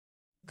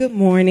Good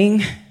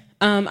morning.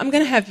 I'm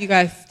going to have you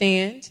guys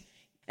stand.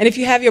 And if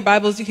you have your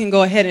Bibles, you can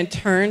go ahead and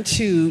turn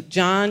to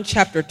John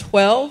chapter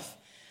 12.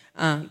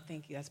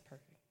 Thank you. That's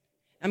perfect.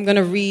 I'm going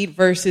to read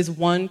verses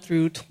 1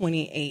 through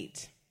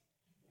 28.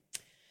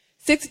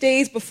 6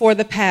 days before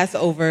the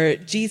Passover,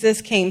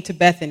 Jesus came to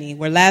Bethany,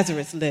 where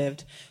Lazarus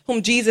lived,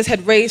 whom Jesus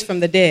had raised from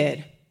the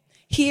dead.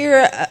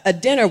 Here, a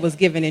dinner was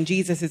given in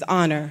Jesus'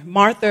 honor.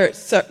 Martha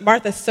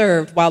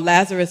served while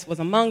Lazarus was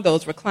among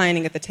those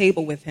reclining at the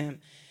table with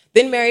him.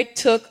 Then Mary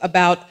took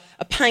about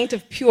a pint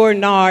of pure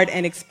nard,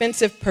 an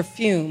expensive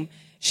perfume.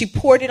 She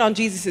poured it on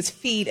Jesus'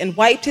 feet and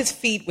wiped his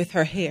feet with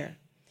her hair.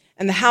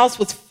 And the house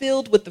was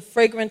filled with the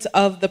fragrance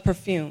of the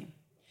perfume.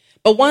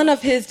 But one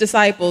of his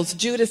disciples,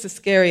 Judas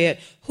Iscariot,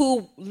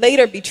 who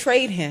later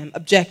betrayed him,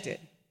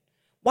 objected.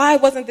 Why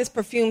wasn't this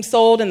perfume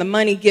sold and the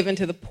money given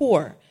to the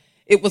poor?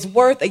 It was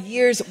worth a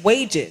year's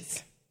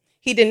wages.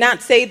 He did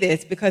not say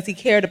this because he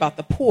cared about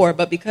the poor,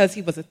 but because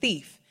he was a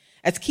thief.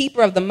 As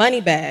keeper of the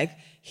money bag,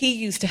 he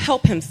used to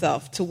help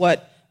himself to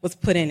what was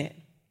put in it.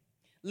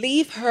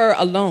 Leave her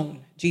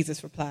alone,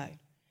 Jesus replied.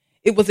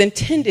 It was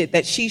intended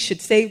that she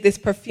should save this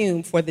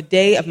perfume for the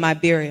day of my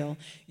burial.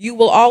 You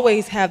will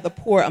always have the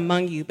poor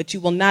among you, but you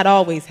will not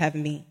always have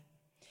me.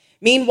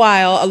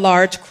 Meanwhile, a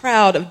large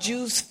crowd of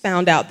Jews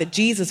found out that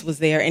Jesus was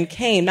there and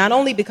came, not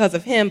only because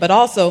of him, but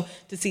also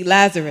to see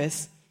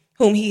Lazarus,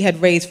 whom he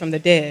had raised from the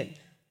dead.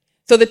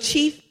 So the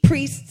chief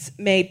priests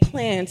made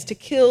plans to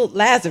kill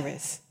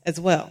Lazarus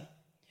as well.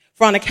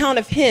 For on account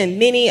of him,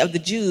 many of the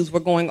Jews were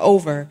going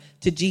over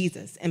to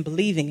Jesus and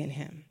believing in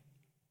him.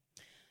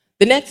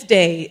 The next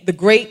day, the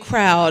great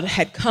crowd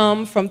had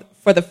come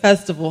for the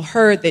festival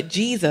heard that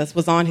Jesus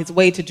was on his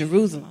way to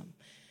Jerusalem.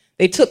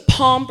 They took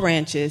palm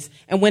branches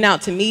and went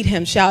out to meet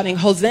him, shouting,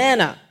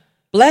 "Hosanna!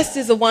 Blessed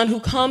is the one who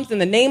comes in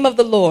the name of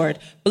the Lord.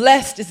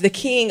 Blessed is the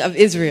King of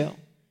Israel."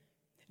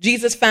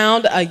 Jesus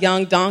found a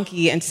young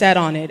donkey and sat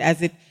on it,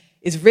 as it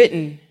is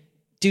written,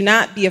 "Do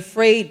not be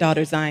afraid,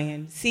 daughter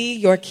Zion. See,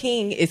 your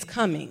king is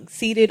coming,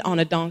 seated on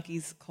a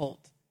donkey's colt."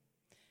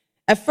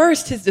 At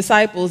first, his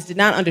disciples did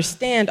not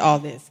understand all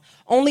this.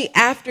 Only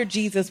after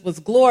Jesus was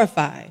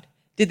glorified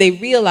did they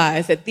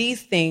realize that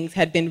these things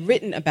had been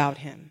written about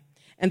him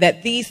and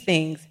that these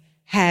things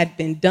had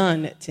been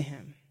done to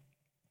him.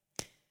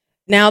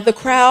 Now the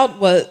crowd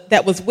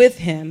that was with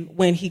him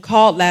when he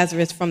called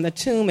Lazarus from the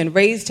tomb and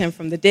raised him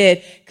from the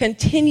dead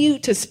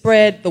continued to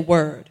spread the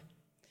word.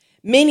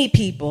 Many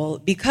people,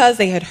 because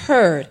they had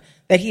heard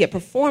that he had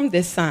performed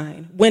this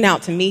sign, went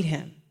out to meet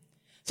him.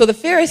 So the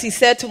Pharisees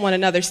said to one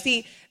another,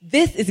 "See,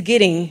 this is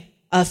getting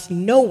us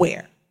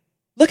nowhere.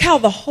 Look how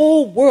the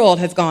whole world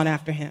has gone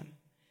after him."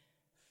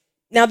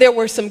 Now there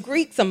were some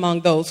Greeks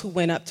among those who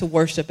went up to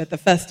worship at the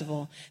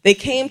festival. They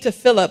came to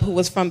Philip, who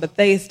was from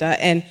Bethsaida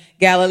and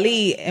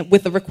Galilee,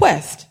 with a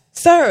request.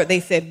 "Sir,"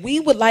 they said,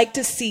 "we would like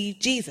to see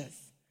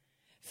Jesus."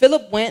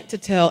 Philip went to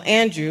tell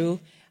Andrew.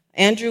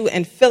 Andrew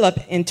and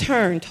Philip in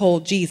turn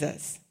told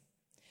Jesus.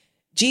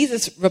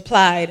 Jesus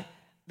replied,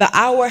 "The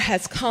hour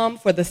has come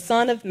for the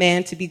Son of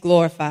Man to be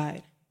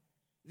glorified.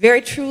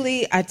 Very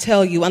truly, I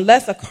tell you,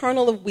 unless a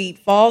kernel of wheat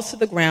falls to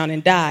the ground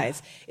and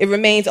dies, it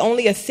remains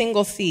only a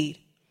single seed.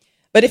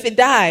 But if it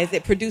dies,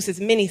 it produces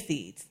many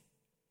seeds.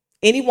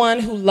 Anyone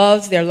who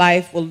loves their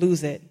life will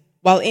lose it,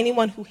 while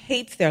anyone who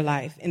hates their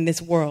life in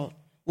this world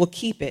will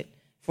keep it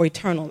for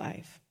eternal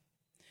life.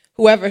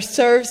 Whoever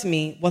serves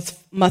me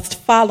must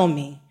follow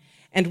me,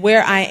 and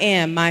where I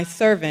am, my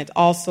servant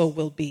also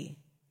will be.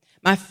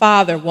 My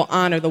Father will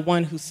honor the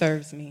one who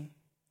serves me.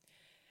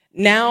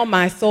 Now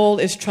my soul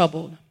is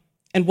troubled,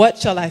 and what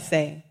shall I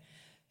say?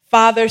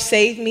 Father,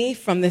 save me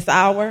from this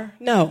hour?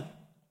 No,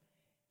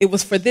 it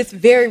was for this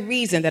very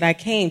reason that I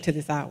came to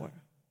this hour.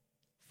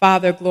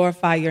 Father,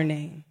 glorify your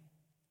name."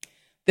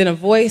 Then a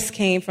voice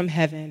came from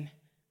heaven,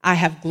 "I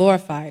have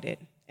glorified it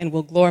and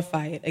will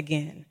glorify it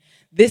again."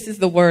 This is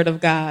the word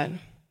of God.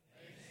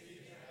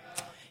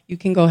 You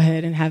can go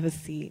ahead and have a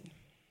seat.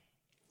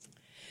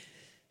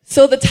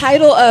 So the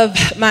title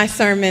of my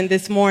sermon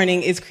this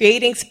morning is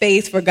Creating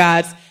Space for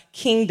God's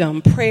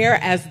Kingdom, Prayer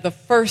as the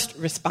First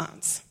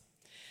Response.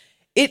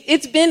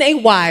 It's been a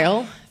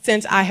while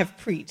since I have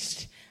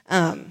preached.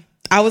 I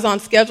was on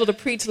schedule to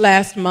preach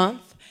last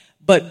month,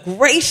 but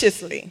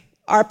graciously,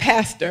 our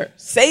pastor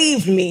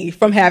saved me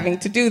from having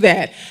to do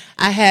that.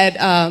 I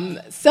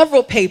had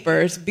several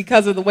papers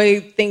because of the way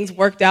things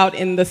worked out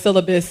in the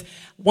syllabus.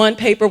 One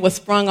paper was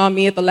sprung on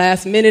me at the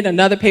last minute.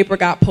 Another paper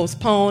got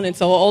postponed. And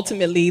so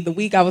ultimately, the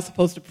week I was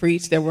supposed to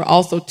preach, there were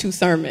also two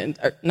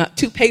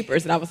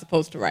papers that I was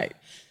supposed to write.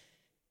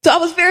 So I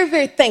was very,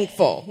 very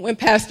thankful when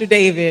Pastor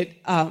David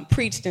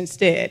preached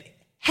instead.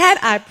 Had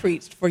I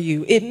preached for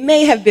you, it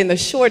may have been the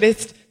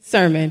shortest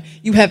sermon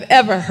you have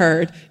ever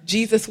heard.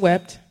 Jesus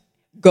wept,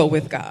 go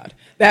with God.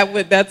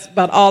 That's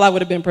about all I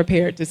would have been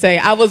prepared to say.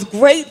 I was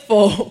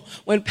grateful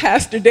when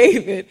Pastor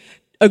David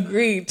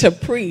agreed to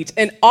preach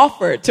and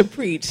offered to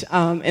preach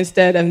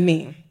instead of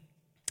me.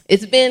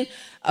 It's been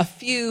a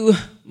few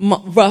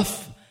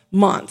rough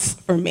months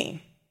for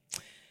me.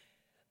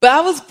 But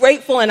I was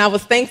grateful and I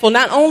was thankful,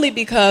 not only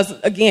because,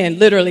 again,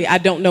 literally, I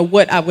don't know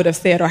what I would have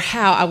said or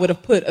how I would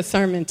have put a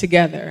sermon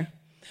together,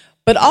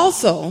 but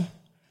also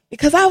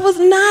because I was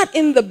not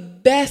in the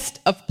best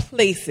of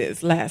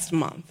places last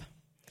month.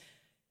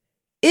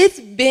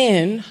 It's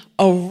been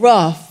a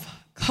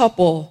rough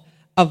couple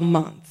of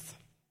months.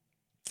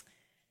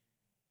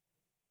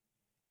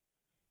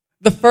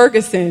 The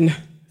Ferguson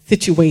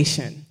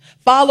situation,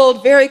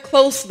 followed very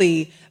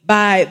closely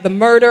by the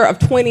murder of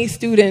 20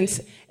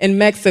 students in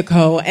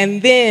Mexico,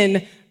 and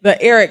then the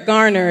Eric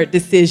Garner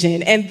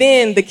decision, and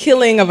then the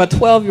killing of a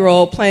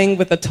 12-year-old playing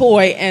with a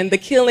toy, and the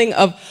killing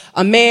of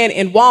a man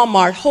in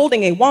Walmart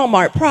holding a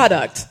Walmart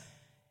product.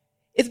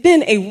 It's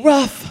been a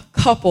rough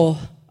couple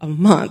of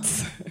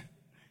months.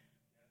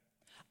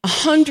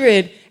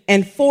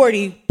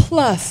 140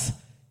 plus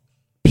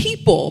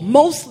people,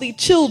 mostly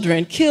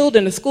children, killed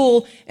in a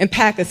school in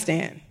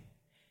Pakistan.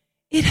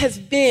 It has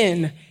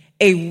been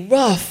a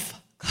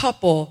rough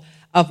couple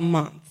of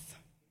months.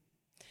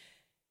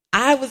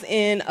 I was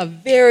in a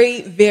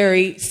very,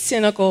 very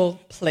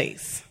cynical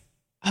place.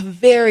 A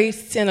very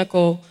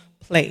cynical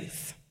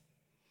place.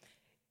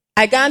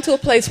 I got into a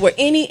place where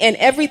any and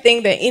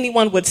everything that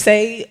anyone would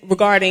say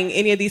regarding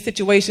any of these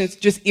situations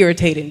just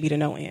irritated me to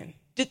no end.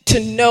 To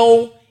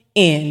no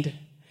end.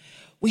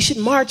 We should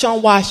march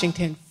on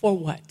Washington. For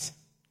what?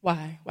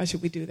 Why? Why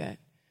should we do that?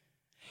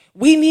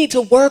 We need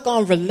to work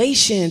on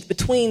relations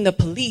between the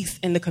police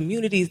and the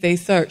communities they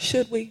serve.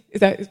 Should we?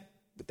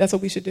 That's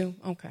what we should do?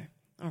 Okay.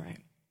 All right.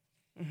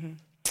 Mm-hmm.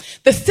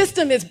 The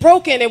system is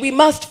broken and we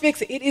must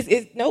fix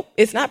it. Nope,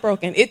 it's not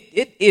broken.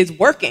 It is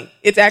working.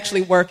 It's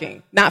actually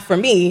working. Not for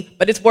me,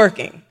 but it's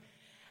working.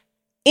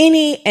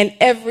 Any and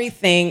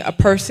everything a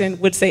person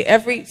would say,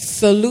 every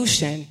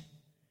solution.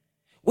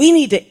 We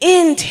need to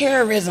end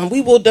terrorism.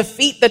 We will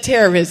defeat the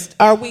terrorists.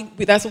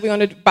 That's what we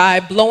want to do, by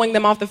blowing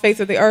them off the face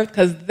of the earth?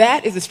 Because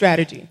that is a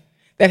strategy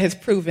that has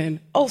proven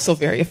oh so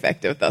very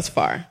effective thus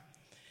far.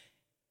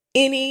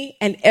 Any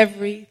and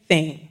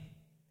everything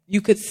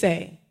you could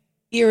say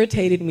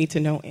irritated me to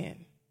no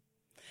end.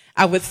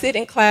 I would sit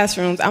in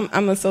classrooms.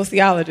 I'm a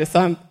sociologist,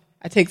 so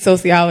I take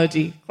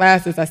sociology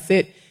classes. I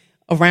sit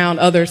around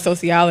other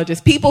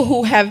sociologists, people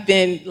who have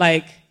been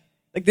like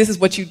this is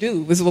what you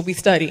do. This is what we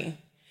study.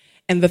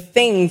 And the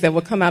things that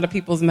would come out of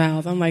people's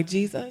mouths, I'm like,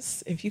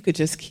 Jesus, if you could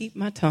just keep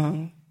my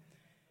tongue.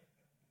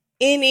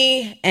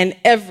 Any and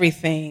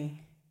everything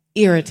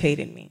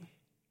irritated me.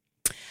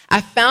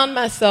 I found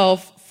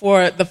myself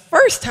for the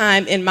first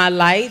time in my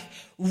life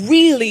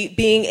really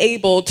being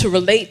able to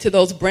relate to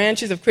those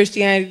branches of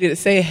Christianity that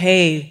say,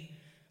 hey,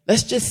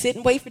 let's just sit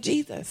and wait for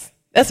Jesus.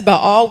 That's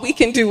about all we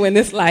can do in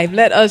this life.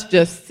 Let us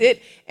just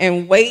sit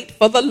and wait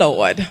for the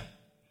Lord.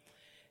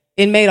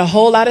 It made a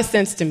whole lot of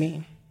sense to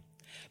me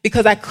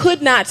because I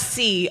could not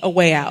see a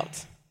way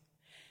out.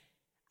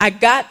 I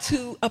got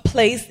to a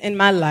place in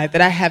my life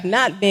that I have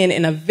not been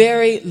in a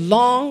very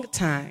long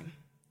time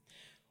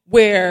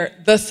where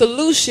the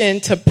solution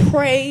to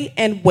pray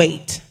and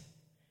wait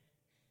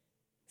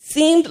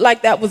seemed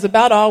like that was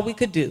about all we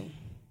could do.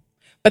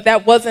 But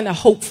that wasn't a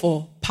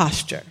hopeful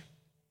posture.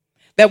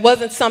 That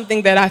wasn't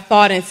something that I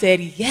thought and said,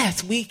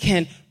 yes, we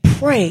can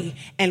pray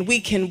and we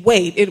can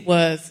wait. It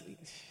was,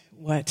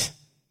 what?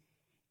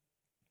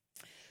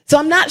 So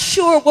I'm not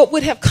sure what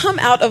would have come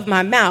out of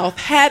my mouth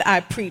had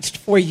I preached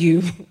for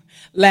you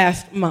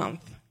last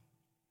month.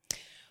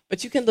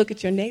 But you can look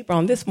at your neighbor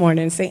on this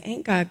morning and say,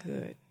 ain't God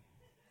good?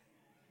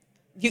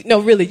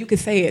 Really, you can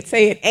say it.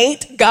 Say it,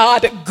 ain't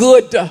God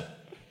good?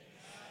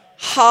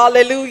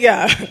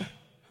 Hallelujah.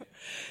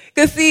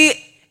 Because see,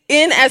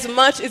 in as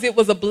much as it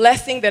was a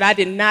blessing that I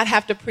did not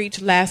have to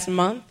preach last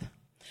month,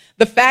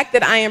 the fact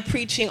that I am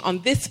preaching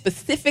on this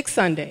specific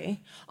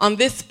Sunday, on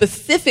this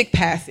specific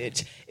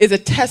passage, is a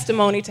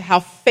testimony to how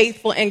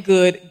faithful and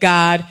good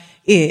God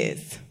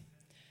is.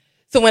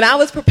 So when I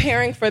was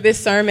preparing for this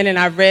sermon and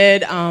I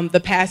read the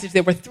passage,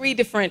 there were 3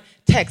 different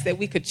texts that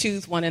we could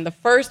choose one. And the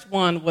first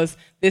one was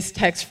this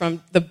text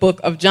from the book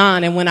of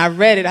John. And when I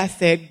read it, I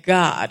said,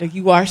 God,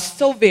 you are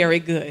so very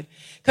good.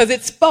 Because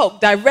it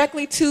spoke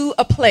directly to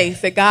a place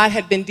that God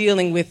had been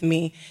dealing with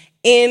me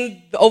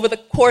over the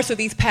course of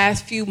these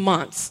past few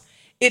months.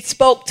 It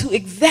spoke to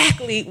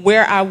exactly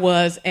where I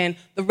was and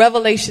the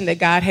revelation that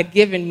God had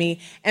given me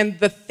and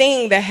the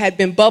thing that had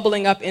been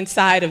bubbling up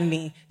inside of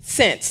me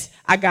since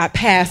I got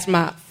past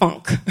my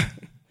funk.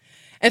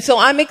 And so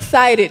I'm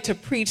excited to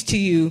preach to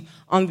you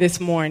on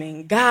this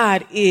morning.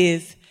 God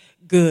is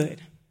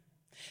good.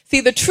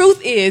 See, the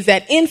truth is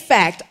that, in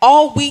fact,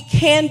 all we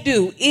can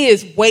do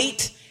is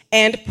wait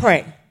and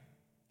pray.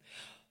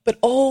 But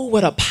oh,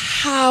 what a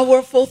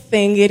powerful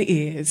thing it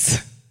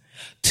is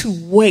to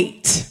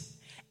wait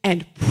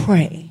and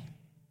pray.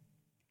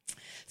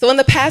 So in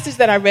the passage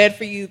that I read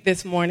for you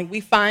this morning,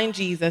 we find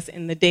Jesus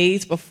in the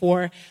days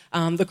before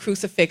the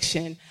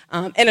crucifixion,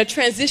 and a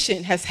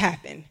transition has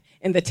happened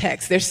in the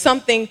text. There's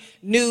something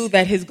new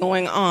that is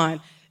going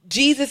on.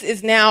 Jesus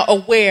is now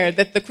aware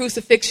that the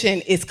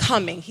crucifixion is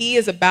coming. He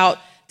is about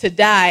to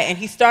die, and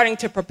he's starting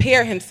to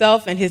prepare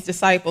himself and his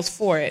disciples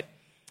for it.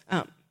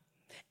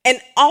 And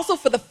also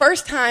for the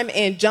first time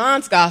in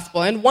John's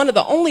gospel, and one of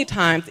the only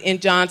times in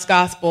John's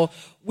gospel,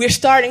 we're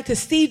starting to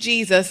see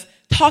Jesus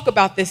talk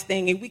about this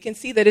thing, and we can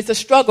see that it's a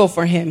struggle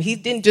for him. He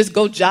didn't just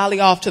go jolly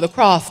off to the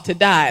cross to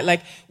die.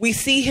 Like, we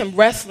see him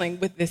wrestling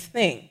with this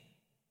thing.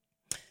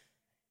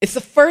 It's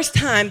the first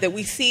time that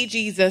we see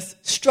Jesus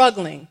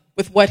struggling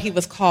with what he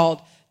was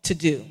called to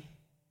do.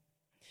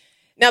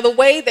 Now, the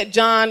way that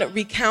John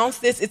recounts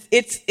this,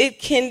 it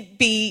can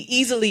be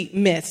easily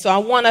missed. So I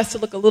want us to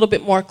look a little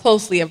bit more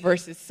closely at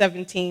verses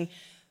 17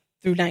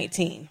 through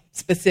 19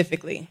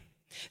 specifically.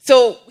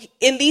 So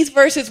in these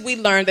verses, we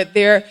learn that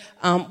there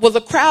was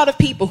a crowd of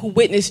people who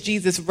witnessed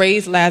Jesus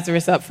raise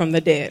Lazarus up from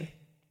the dead.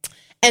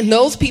 And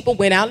those people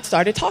went out and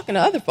started talking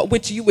to other folks,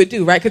 which you would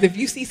do, right? Because if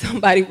you see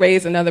somebody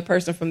raise another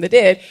person from the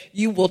dead,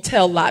 you will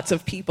tell lots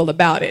of people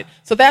about it.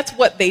 So that's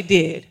what they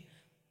did.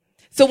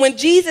 So when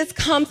Jesus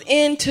comes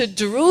into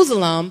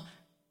Jerusalem,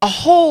 a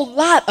whole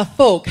lot of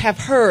folk have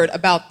heard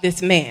about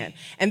this man,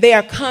 and they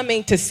are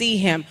coming to see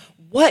him.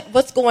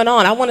 What's going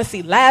on? I want to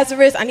see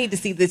Lazarus. I need to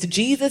see this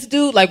Jesus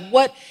dude. Like,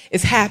 what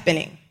is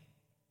happening?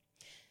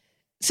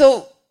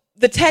 So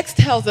the text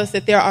tells us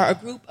that there are a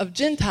group of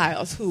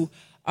Gentiles who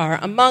are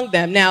among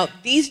them. Now,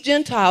 these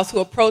Gentiles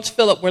who approached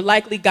Philip were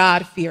likely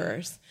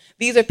God-fearers.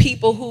 These are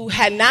people who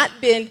had not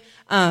been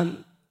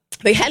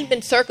they hadn't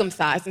been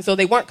circumcised, and so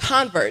they weren't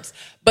converts,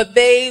 but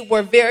they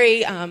were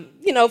very,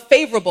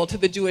 favorable to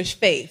the Jewish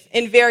faith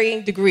in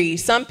varying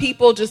degrees. Some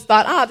people just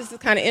thought, this is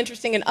kind of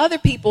interesting, and other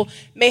people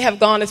may have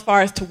gone as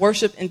far as to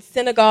worship in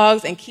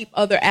synagogues and keep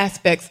other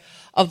aspects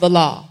of the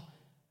law.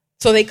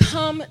 So they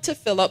come to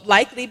Philip,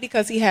 likely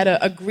because he had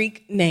a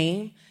Greek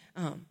name,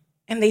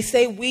 and they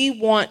say, we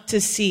want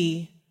to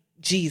see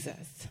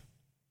Jesus.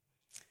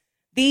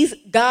 These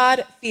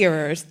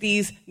God-fearers,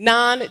 these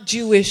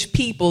non-Jewish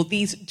people,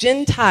 these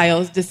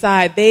Gentiles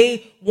decide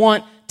they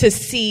want to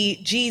see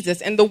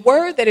Jesus. And the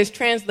word that is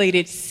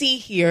translated see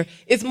here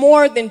is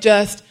more than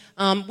just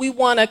we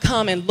want to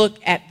come and look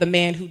at the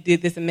man who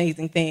did this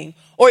amazing thing.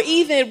 Or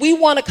even we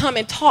want to come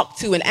and talk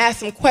to and ask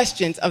some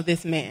questions of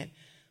this man.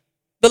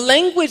 The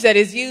language that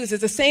is used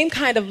is the same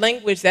kind of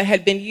language that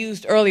had been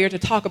used earlier to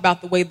talk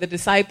about the way the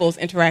disciples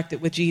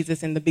interacted with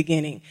Jesus in the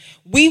beginning.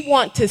 We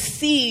want to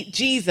see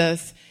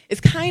Jesus is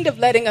kind of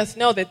letting us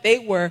know that they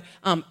were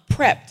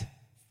prepped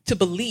to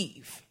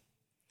believe.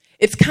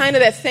 It's kind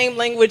of that same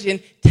language in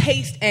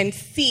taste and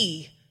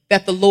see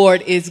that the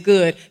Lord is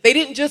good. They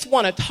didn't just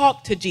want to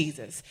talk to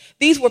Jesus.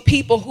 These were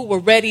people who were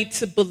ready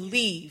to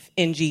believe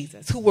in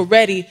Jesus, who were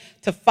ready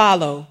to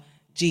follow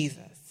Jesus.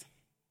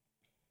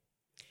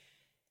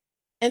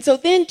 And so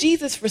then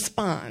Jesus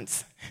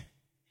responds.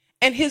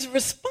 And his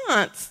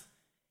response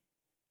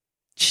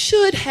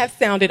should have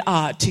sounded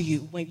odd to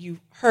you when you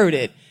heard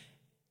it.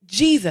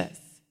 Jesus,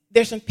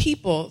 there's some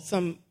people,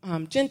 some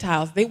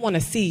Gentiles, they want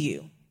to see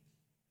you.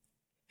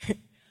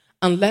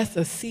 Unless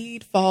a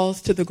seed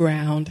falls to the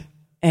ground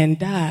and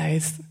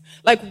dies.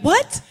 Like,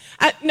 what?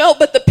 No,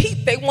 but the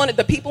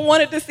people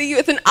wanted to see you.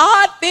 It's an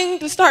odd thing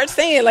to start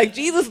saying. Like,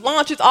 Jesus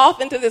launches off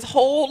into this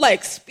whole,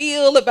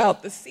 spiel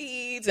about the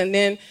seeds, and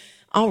then,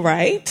 all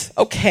right,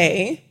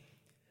 okay.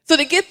 So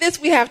to get this,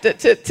 we have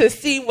to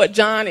see what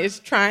John is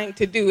trying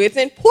to do. It's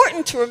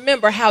important to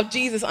remember how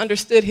Jesus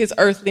understood his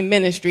earthly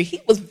ministry.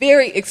 He was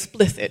very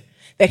explicit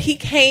that he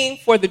came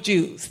for the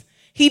Jews.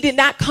 He did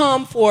not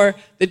come for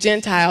the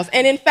Gentiles.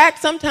 And in fact,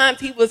 sometimes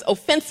he was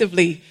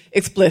offensively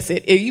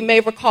explicit. You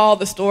may recall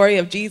the story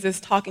of Jesus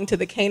talking to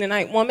the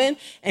Canaanite woman,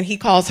 and he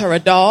calls her a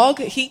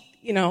dog.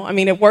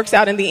 It works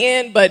out in the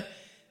end, but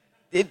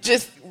it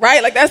just,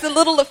 right? Like, that's a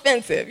little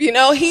offensive.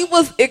 He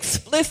was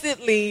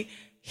explicitly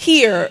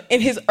here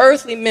in his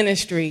earthly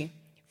ministry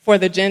for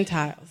the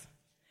Gentiles.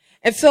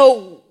 And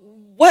so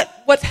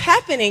what's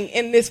happening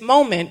in this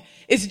moment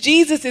is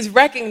Jesus is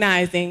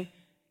recognizing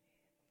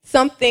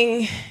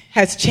something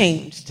has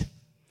changed.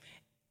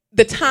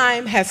 The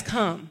time has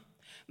come.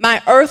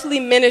 My earthly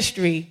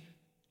ministry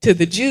to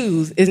the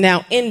Jews is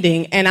now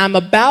ending, and I'm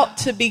about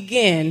to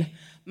begin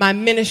my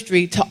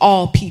ministry to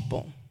all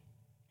people.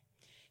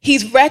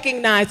 He's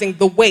recognizing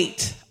the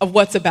weight of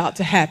what's about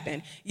to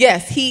happen.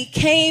 Yes, he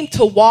came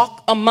to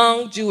walk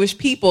among Jewish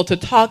people, to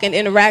talk and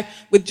interact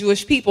with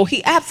Jewish people.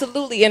 He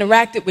absolutely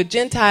interacted with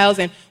Gentiles,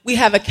 and we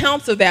have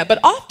accounts of that. But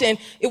often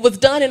it was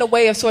done in a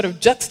way of sort of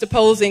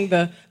juxtaposing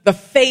the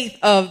faith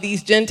of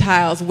these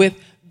Gentiles with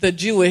the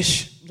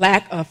Jewish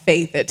lack of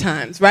faith at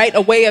times, right?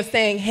 A way of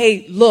saying,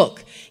 hey,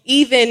 look,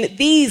 even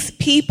these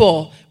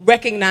people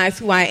recognize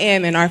who I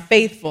am and are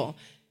faithful.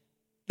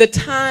 The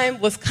time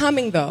was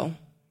coming, though,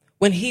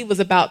 when he was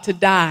about to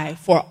die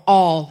for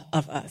all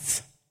of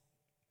us.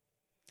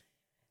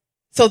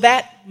 So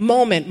that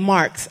moment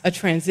marks a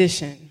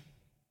transition.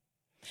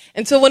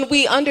 And so when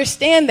we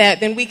understand that,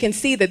 then we can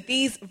see that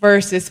these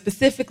verses,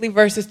 specifically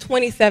verses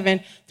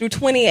 27 through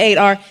 28,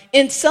 are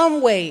in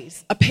some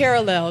ways a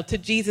parallel to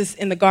Jesus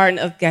in the Garden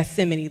of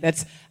Gethsemane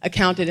that's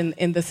accounted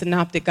in the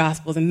Synoptic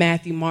Gospels in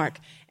Matthew, Mark,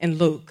 and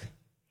Luke.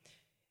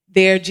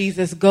 There,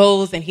 Jesus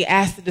goes and he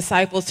asks the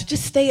disciples to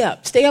just stay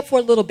up for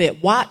a little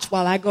bit. Watch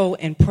while I go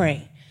and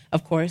pray.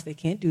 Of course, they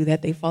can't do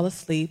that. They fall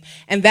asleep.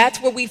 And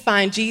that's where we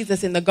find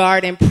Jesus in the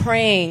garden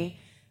praying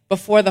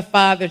before the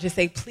Father to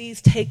say,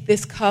 please take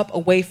this cup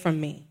away from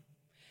me.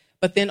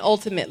 But then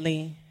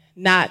ultimately,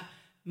 not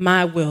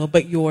my will,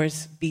 but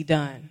yours be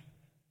done.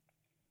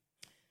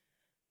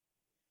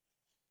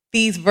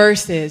 These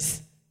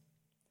verses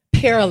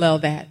parallel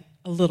that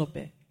a little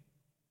bit.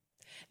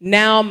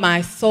 Now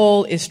my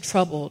soul is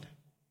troubled,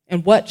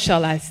 and what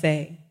shall I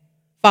say?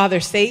 Father,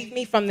 save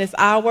me from this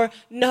hour?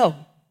 No,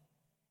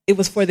 it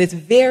was for this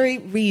very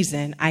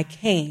reason I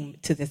came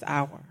to this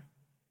hour.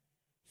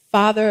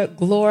 Father,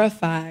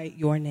 glorify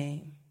your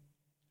name.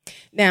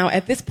 Now,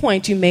 at this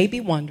point, you may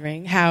be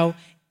wondering how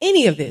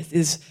any of this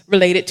is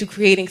related to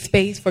creating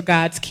space for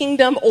God's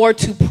kingdom or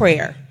to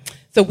prayer.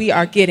 So we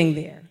are getting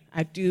there.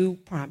 I do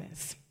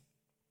promise.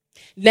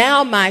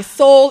 Now my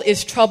soul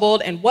is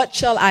troubled, and what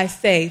shall I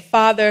say?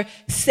 Father,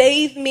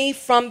 save me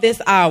from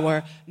this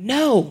hour.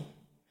 No,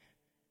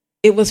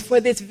 it was for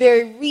this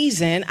very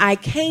reason I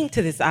came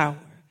to this hour.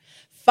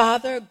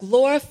 Father,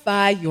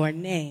 glorify your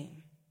name.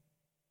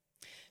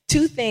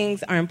 Two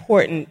things are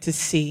important to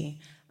see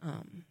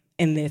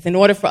in this in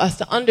order for us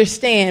to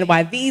understand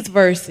why these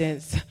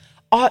verses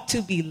ought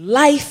to be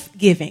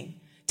life-giving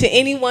to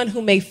anyone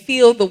who may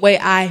feel the way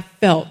I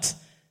felt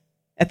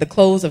at the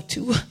close of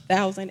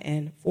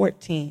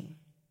 2014.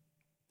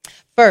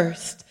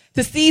 First,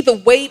 to see the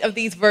weight of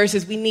these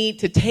verses, we need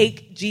to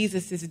take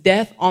Jesus'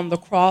 death on the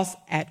cross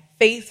at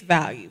face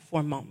value for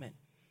a moment.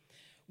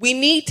 We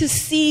need to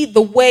see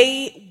the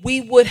way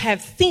we would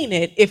have seen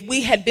it if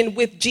we had been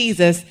with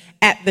Jesus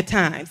at the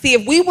time. See,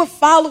 if we were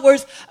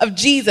followers of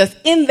Jesus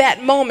in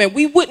that moment,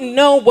 we wouldn't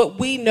know what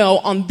we know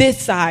on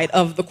this side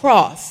of the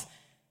cross.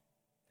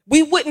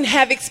 We wouldn't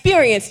have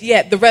experienced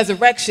yet the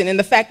resurrection and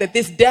the fact that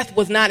this death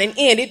was not an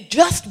end. It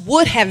just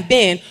would have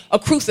been a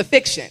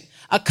crucifixion,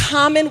 a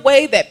common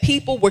way that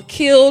people were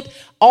killed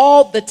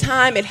all the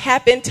time. It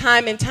happened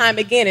time and time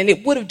again, and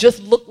it would have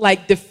just looked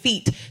like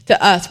defeat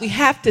to us. We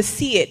have to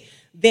see it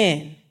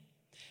then.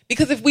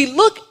 Because if we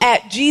look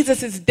at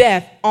Jesus'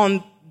 death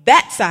on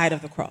that side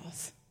of the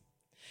cross,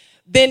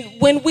 then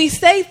when we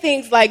say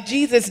things like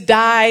Jesus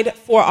died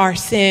for our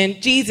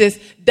sin, Jesus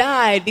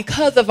died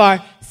because of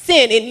our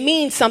sin, it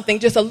means something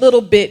just a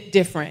little bit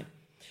different.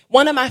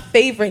 One of my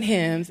favorite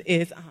hymns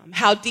is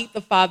How Deep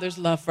the Father's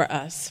Love for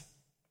Us.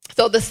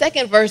 So the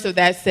second verse of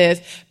that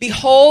says,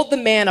 behold the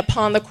man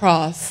upon the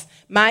cross,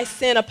 my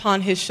sin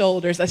upon his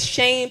shoulders.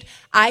 Ashamed,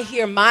 I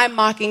hear my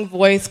mocking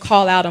voice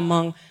call out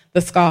among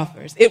the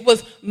scoffers. It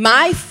was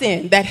my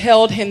sin that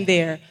held him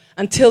there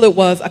until it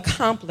was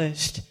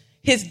accomplished.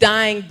 His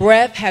dying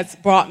breath has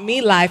brought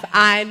me life.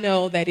 I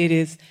know that it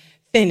is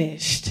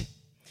finished.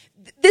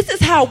 This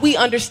is how we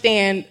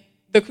understand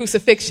the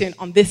crucifixion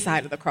on this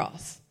side of the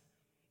cross.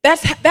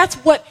 That's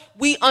what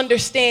we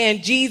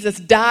understand Jesus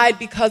died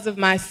because of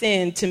my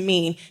sin to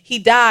mean. He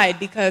died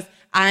because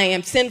I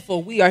am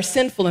sinful. We are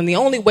sinful. And the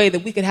only way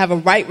that we could have a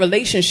right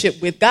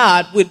relationship with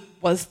God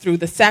was through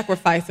the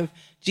sacrifice of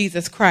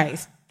Jesus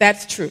Christ.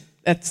 That's true.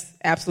 That's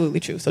absolutely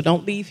true. So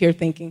don't leave here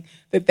thinking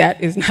that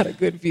that is not a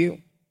good view.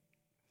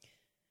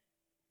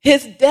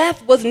 His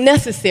death was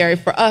necessary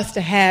for us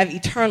to have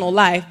eternal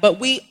life, but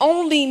we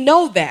only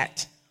know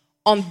that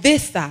on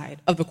this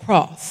side of the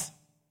cross.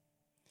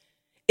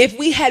 If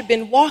we had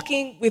been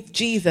walking with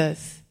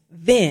Jesus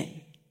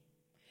then,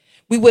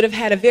 we would have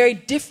had a very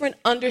different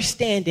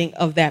understanding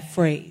of that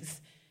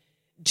phrase.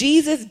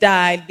 Jesus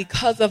died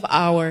because of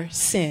our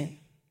sin.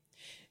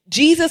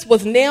 Jesus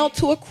was nailed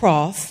to a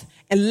cross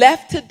and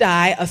left to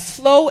die a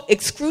slow,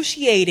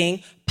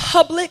 excruciating,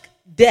 public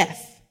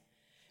death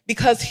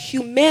because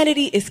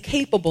humanity is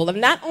capable of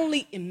not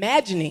only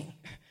imagining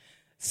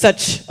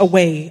such a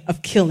way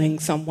of killing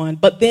someone,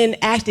 but then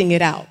acting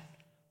it out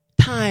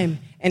time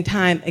and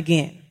time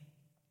again.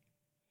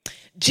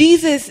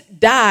 Jesus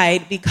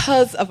died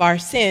because of our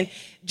sin.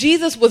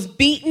 Jesus was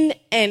beaten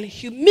and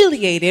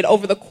humiliated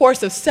over the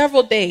course of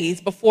several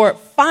days before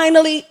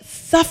finally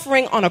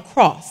suffering on a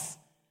cross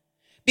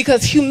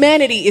because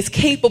humanity is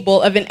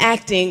capable of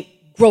enacting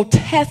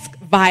grotesque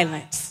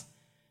violence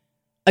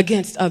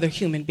against other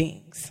human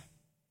beings.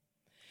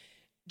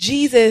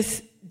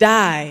 Jesus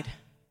died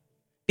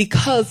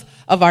because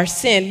of our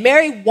sin.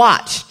 Mary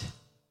watched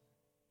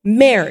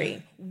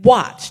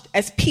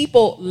as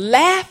people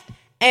laughed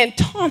and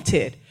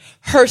taunted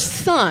her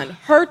son,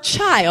 her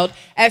child,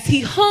 as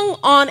he hung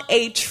on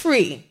a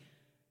tree.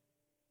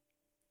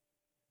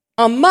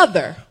 A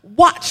mother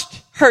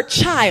watched her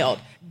child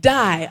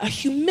die a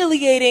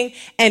humiliating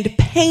and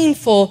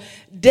painful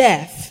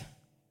death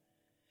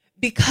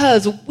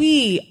because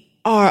we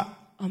are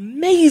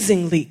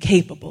amazingly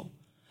capable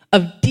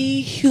of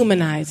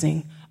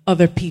dehumanizing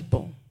other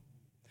people.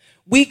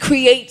 We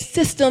create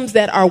systems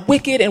that are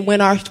wicked, and when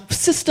our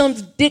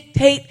systems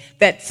dictate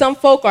that some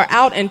folk are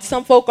out and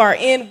some folk are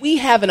in, we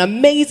have an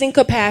amazing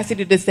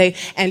capacity to say,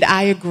 and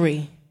I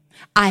agree.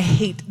 I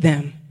hate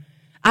them.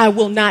 I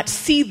will not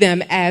see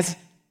them as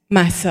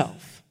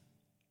myself.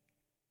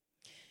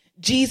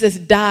 Jesus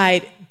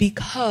died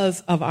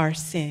because of our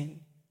sin.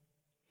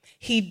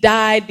 He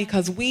died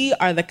because we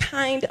are the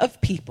kind of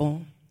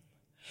people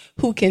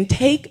who can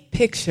take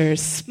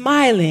pictures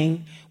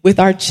smiling with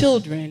our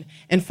children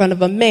in front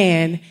of a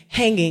man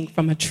hanging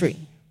from a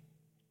tree.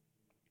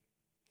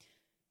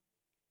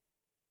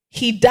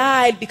 He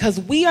died because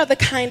we are the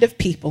kind of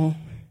people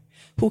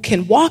who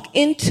can walk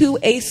into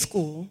a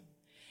school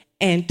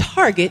and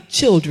target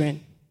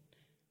children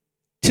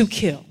to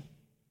kill.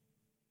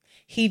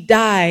 He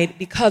died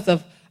because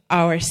of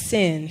our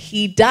sin.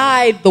 He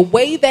died the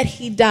way that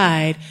he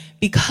died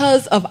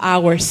because of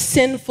our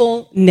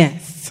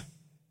sinfulness.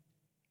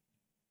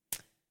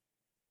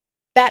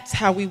 That's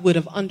how we would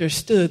have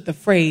understood the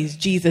phrase,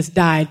 Jesus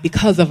died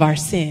because of our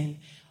sin,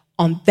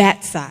 on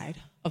that side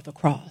of the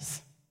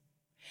cross.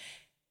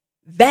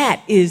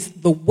 That is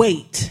the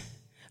weight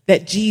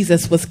that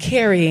Jesus was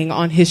carrying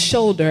on his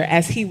shoulder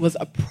as he was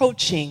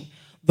approaching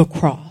the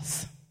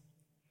cross.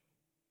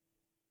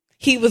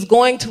 He was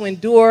going to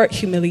endure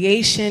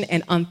humiliation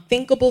and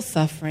unthinkable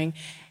suffering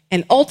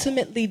and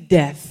ultimately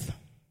death.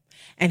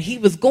 And he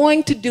was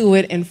going to do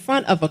it in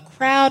front of a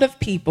crowd of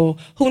people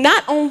who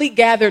not only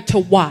gathered to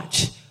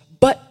watch,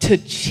 but to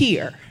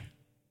cheer.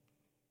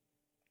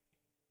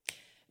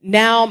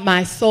 Now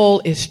my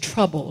soul is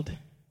troubled.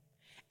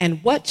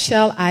 And what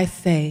shall I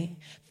say?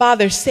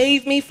 Father,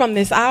 save me from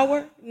this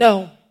hour?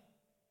 No,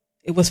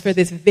 it was for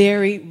this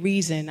very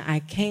reason I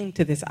came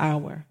to this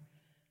hour.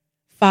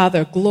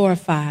 Father,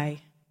 glorify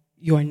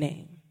your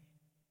name.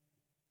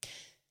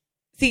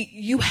 See,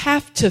 you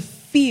have to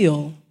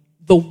feel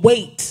the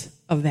weight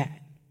of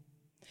that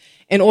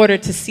in order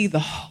to see the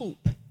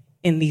hope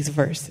in these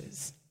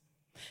verses,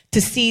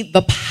 to see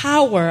the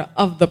power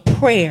of the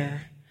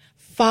prayer,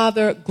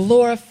 Father,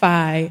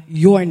 glorify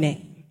your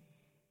name.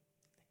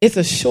 It's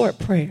a short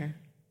prayer.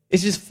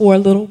 It's just 4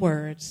 little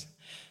words,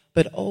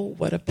 but oh,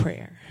 what a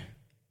prayer.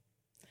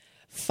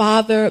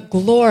 Father,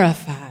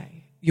 glorify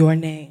your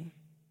name.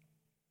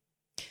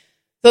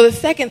 So the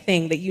second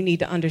thing that you need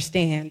to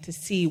understand to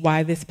see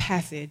why this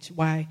passage,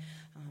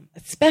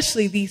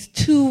 especially these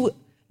 2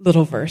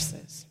 little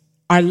verses,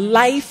 are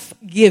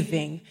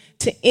life-giving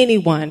to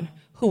anyone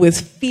who is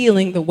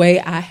feeling the way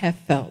I have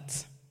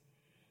felt.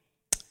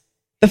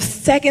 The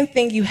second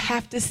thing you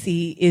have to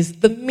see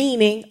is the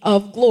meaning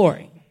of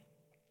glory.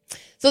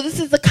 So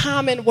this is a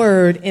common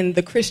word in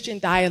the Christian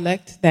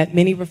dialect that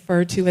many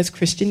refer to as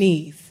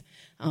Christianese.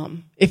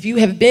 If you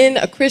have been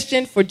a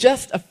Christian for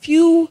just a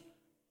few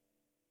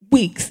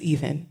weeks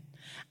even,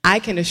 I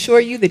can assure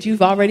you that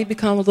you've already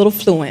become a little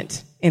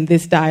fluent in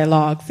this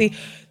dialogue. See,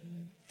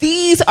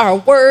 these are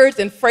words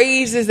and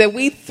phrases that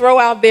we throw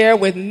out there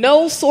with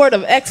no sort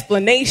of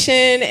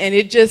explanation, and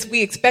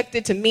we expect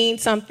it to mean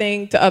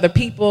something to other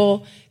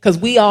people because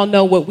we all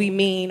know what we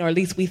mean, or at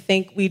least we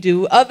think we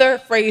do. Other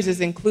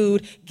phrases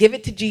include give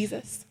it to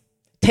Jesus,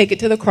 take it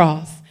to the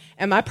cross,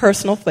 and my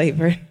personal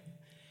favorite,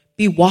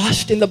 be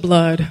washed in the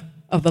blood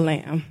of the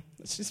Lamb.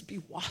 Let's just be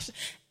washed.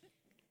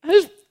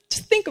 Just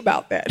think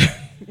about that.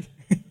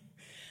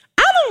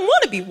 I don't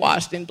want to be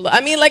washed in blood.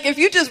 I mean, like, if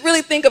you just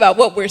really think about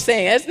what we're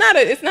saying,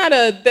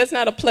 that's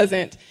not a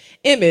pleasant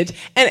image.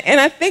 And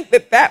I think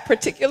that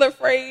particular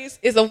phrase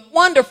is a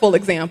wonderful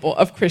example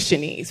of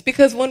Christianese,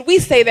 because when we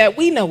say that,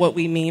 we know what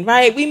we mean,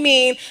 right? We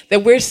mean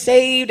that we're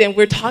saved and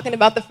we're talking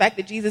about the fact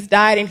that Jesus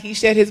died and he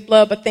shed his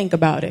blood, but think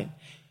about it.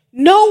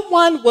 No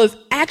one was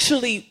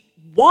actually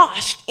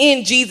washed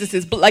in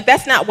Jesus' blood. Like,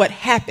 that's not what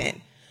happened.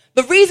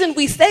 The reason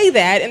we say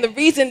that, and the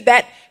reason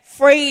that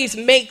phrase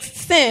makes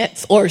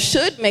sense, or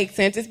should make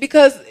sense, is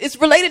because it's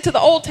related to the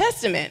Old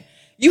Testament.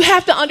 You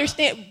have to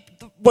understand,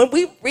 when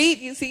we read,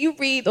 you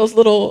read those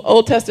little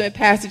Old Testament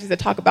passages that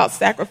talk about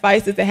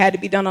sacrifices that had to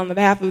be done on the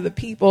behalf of the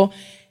people.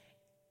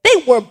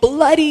 They were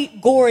bloody,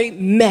 gory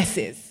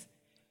messes.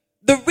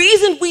 The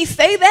reason we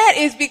say that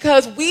is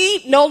because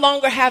we no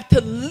longer have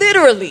to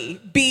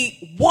literally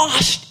be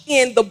washed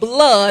in the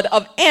blood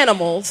of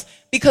animals,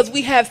 because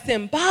we have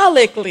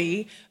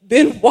symbolically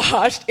been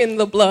washed in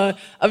the blood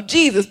of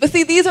Jesus. But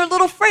see, these are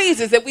little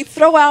phrases that we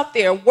throw out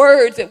there,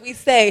 words that we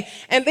say,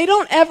 and they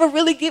don't ever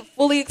really get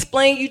fully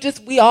explained.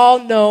 We all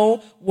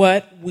know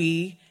what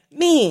we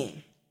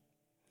mean.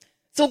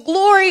 So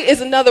glory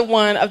is another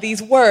one of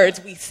these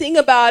words. We sing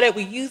about it,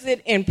 we use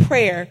it in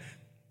prayer.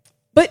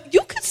 But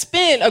you could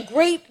spend a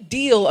great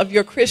deal of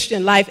your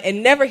Christian life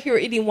and never hear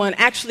anyone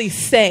actually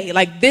say,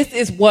 like, this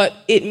is what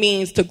it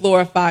means to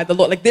glorify the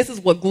Lord. Like, this is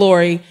what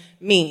glory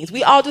means.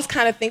 We all just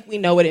kind of think we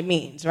know what it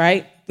means,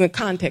 right? The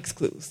context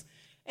clues.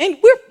 And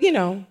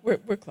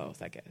we're close,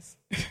 I guess.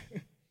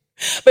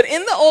 But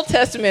in the Old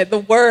Testament, the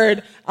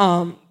word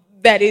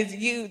that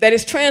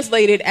is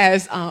translated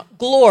as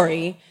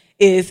glory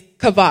is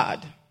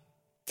kavod.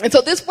 And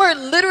so this word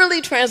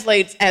literally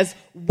translates as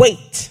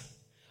weight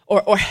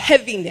or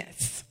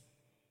heaviness.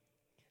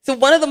 So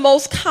one of the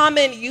most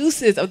common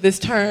uses of this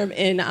term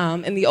in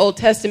the Old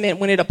Testament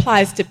when it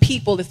applies to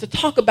people is to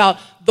talk about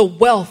the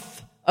wealth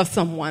of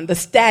someone, the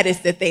status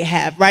that they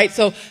have, right?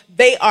 So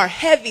they are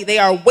heavy, they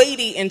are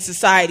weighty in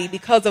society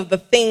because of the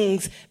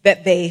things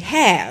that they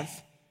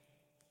have.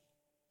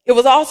 It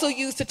was also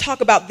used to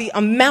talk about the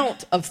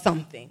amount of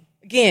something.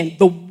 Again,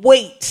 the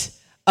weight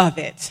of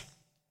it.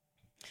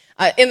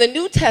 In the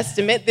New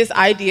Testament, this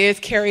idea is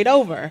carried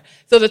over.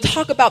 So to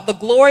talk about the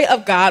glory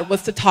of God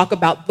was to talk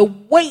about the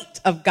weight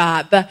of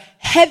God, the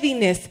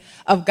heaviness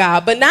of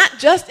God, but not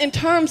just in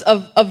terms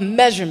of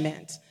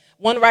measurement.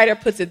 One writer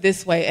puts it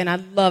this way, and I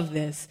love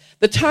this.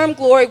 The term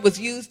glory was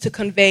used to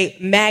convey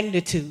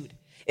magnitude.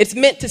 It's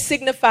meant to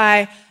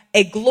signify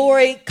a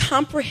glory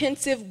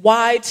comprehensive,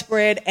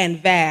 widespread,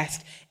 and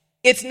vast.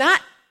 It's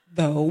not,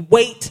 though,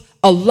 weight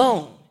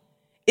alone.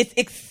 It's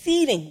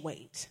exceeding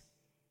weight.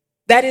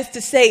 That is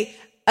to say,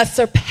 a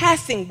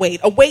surpassing weight,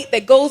 a weight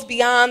that goes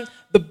beyond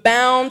the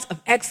bounds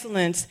of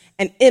excellence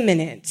and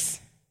eminence.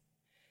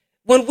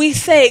 When we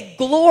say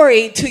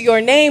glory to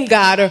your name,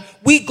 God, or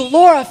we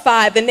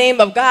glorify the name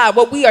of God,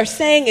 what we are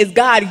saying is,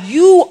 God,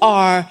 you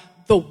are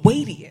the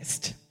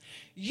weightiest.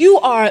 You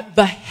are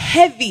the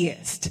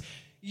heaviest.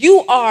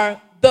 You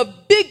are the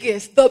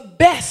biggest, the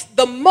best,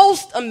 the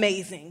most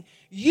amazing.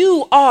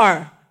 You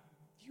are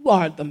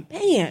the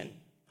man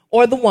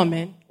or the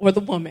woman or the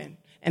woman.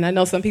 And I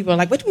know some people are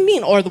like, what do you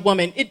mean, or the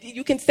woman?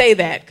 You can say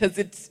that because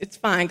it's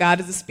fine.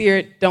 God is a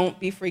spirit. Don't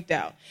be freaked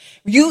out.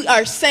 You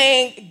are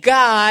saying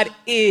God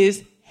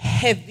is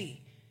heavy.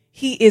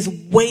 He is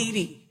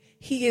weighty.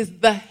 He is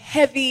the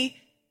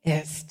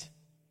heaviest.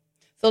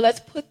 So let's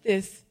put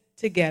this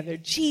together.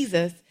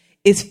 Jesus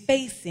is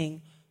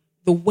facing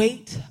the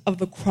weight of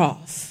the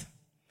cross.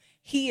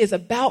 He is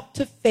about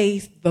to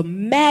face the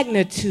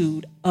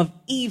magnitude of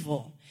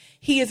evil.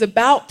 He is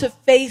about to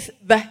face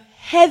the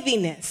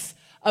heaviness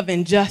of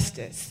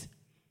injustice.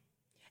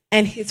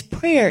 And his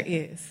prayer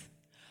is,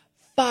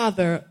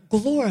 Father,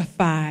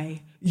 glorify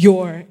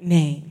your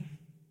name.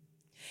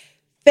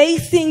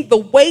 Facing the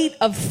weight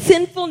of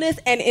sinfulness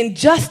and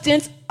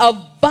injustice,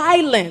 of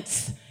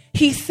violence,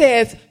 he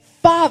says,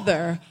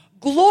 Father,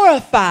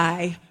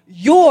 glorify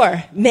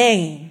your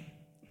name.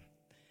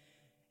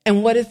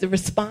 And what is the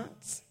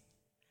response?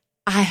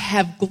 I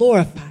have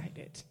glorified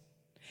it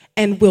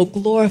and will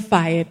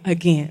glorify it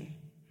again.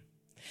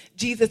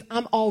 Jesus,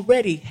 I'm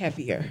already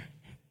heavier.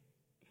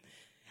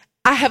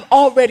 I have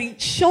already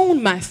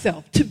shown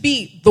myself to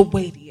be the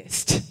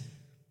weightiest.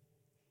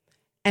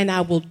 And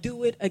I will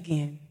do it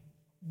again,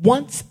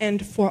 once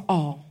and for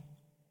all.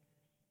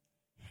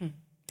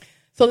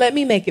 So let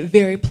me make it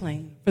very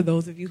plain for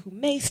those of you who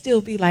may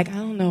still be like, I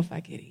don't know if I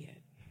get it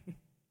yet.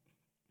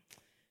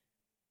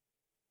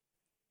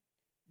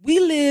 We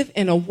live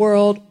in a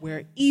world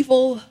where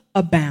evil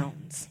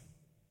abounds.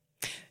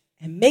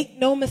 And make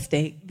no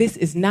mistake, this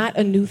is not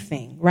a new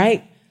thing,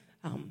 right?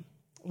 I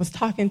was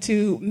talking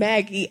to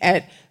Maggie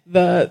at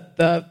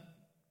the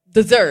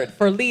dessert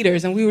for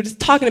leaders, and we were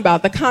just talking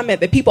about the comment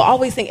that people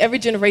always think every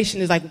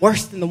generation is like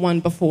worse than the one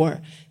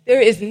before.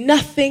 There is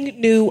nothing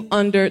new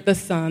under the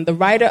sun. The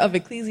writer of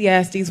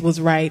Ecclesiastes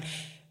was right.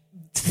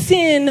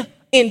 Sin,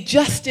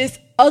 injustice,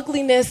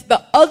 ugliness,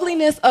 the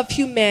ugliness of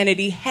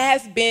humanity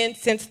has been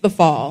since the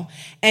fall,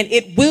 and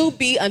it will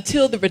be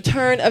until the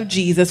return of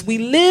Jesus. We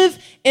live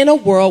in a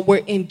world where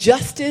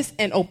injustice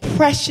and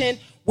oppression,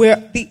 where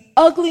the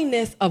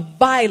ugliness of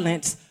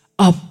violence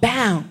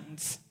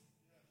abounds,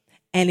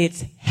 and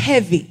it's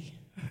heavy.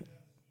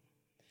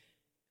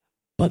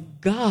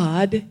 But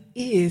God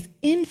is,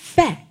 in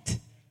fact,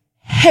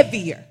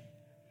 heavier.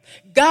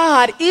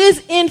 God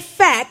is, in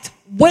fact,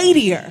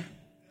 weightier.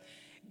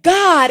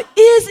 God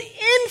is,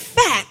 in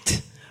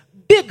fact,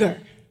 bigger.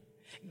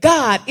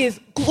 God is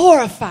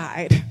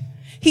glorified.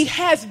 He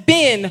has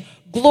been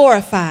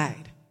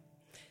glorified.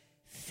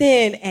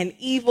 Sin and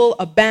evil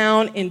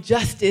abound,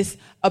 injustice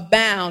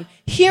abound.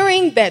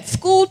 Hearing that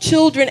school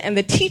children and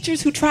the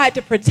teachers who tried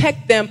to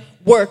protect them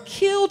were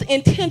killed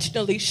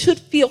intentionally should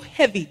feel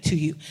heavy to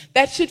you.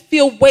 That should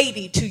feel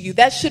weighty to you.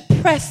 That should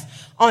press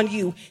on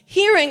you.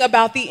 Hearing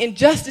about the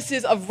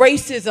injustices of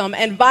racism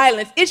and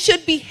violence, it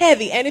should be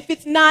heavy. And if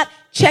it's not,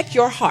 check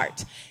your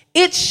heart.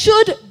 It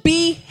should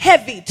be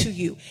heavy to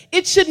you.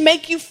 It should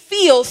make you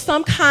feel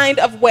some kind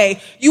of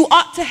way. You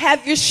ought to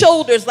have your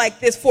shoulders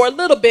like this for a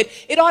little bit.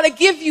 It ought to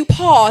give you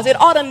pause.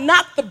 It ought to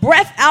knock the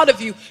breath out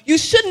of you. You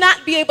should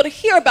not be able to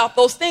hear about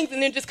those things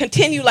and then just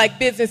continue like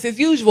business as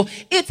usual.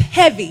 It's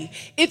heavy.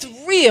 It's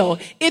real.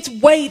 It's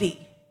weighty.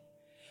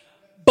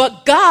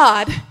 But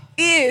God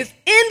is,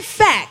 in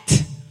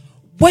fact,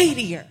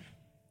 weightier.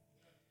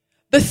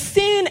 The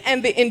sin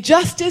and the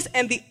injustice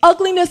and the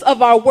ugliness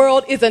of our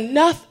world is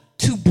enough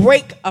to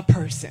break a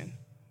person.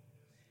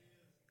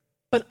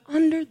 But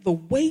under the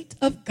weight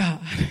of God,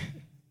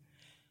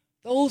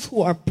 those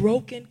who are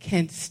broken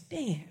can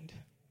stand.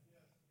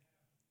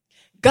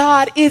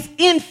 God is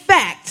in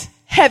fact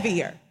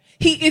heavier.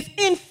 He is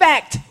in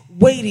fact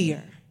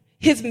weightier.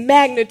 His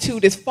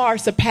magnitude is far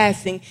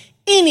surpassing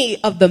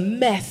any of the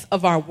mess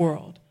of our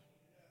world.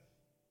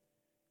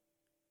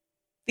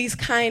 These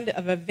kind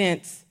of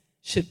events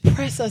should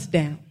press us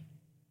down,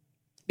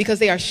 because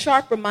they are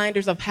sharp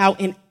reminders of how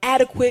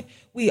inadequate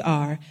we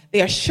are.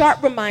 They are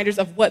sharp reminders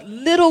of what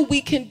little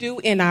we can do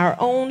in our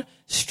own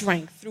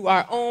strength, through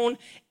our own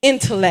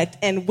intellect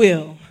and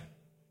will.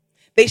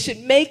 They should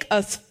make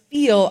us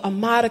feel a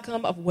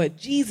modicum of what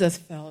Jesus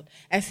felt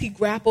as he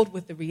grappled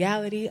with the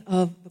reality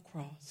of the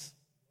cross.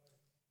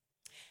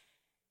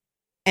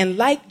 And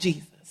like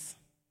Jesus,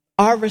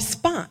 our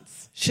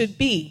response should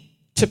be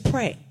to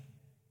pray.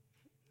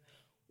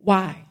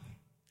 Why?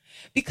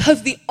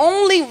 Because the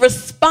only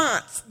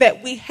response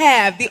that we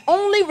have, the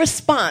only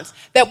response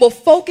that will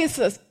focus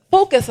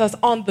us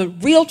on the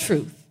real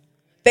truth,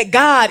 that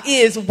God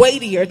is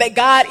weightier, that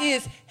God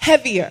is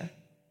heavier,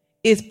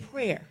 is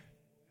prayer.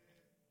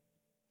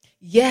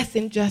 Yes,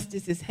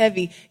 injustice is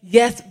heavy.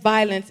 Yes,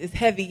 violence is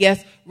heavy.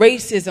 Yes,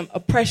 racism,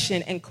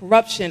 oppression, and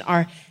corruption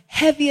are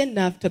heavy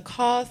enough to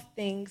cause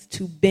things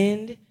to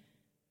bend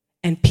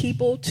and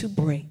people to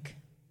break.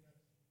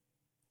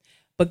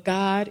 But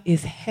God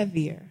is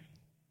heavier.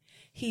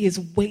 He is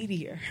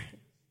weightier.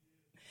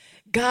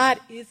 God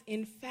is,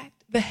 in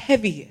fact, the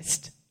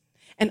heaviest.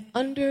 And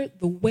under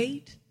the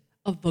weight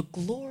of the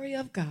glory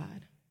of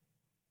God,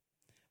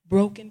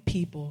 broken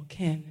people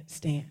can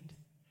stand.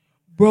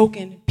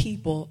 Broken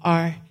people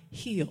are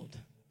healed.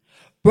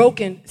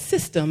 Broken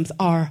systems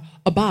are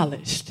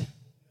abolished.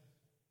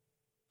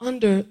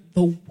 Under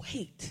the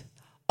weight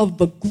of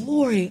the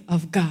glory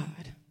of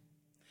God,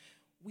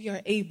 we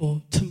are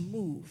able to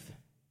move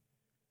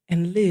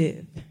and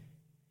live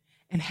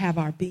and have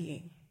our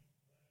being.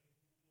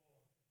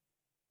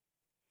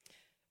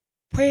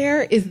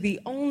 Prayer is the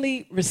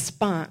only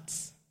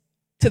response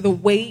to the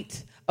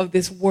weight of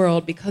this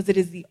world because it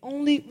is the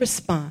only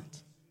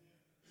response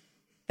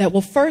that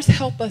will first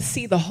help us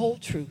see the whole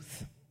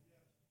truth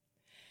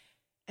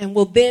and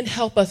will then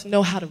help us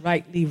know how to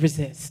rightly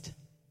resist.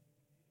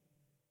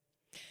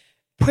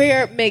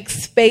 Prayer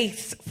makes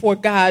space for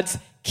God's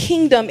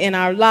kingdom in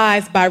our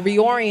lives by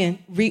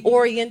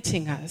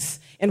reorienting us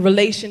in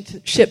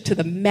relationship to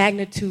the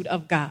magnitude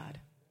of God.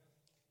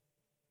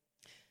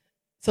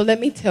 So let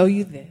me tell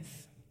you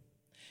this.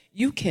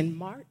 You can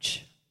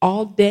march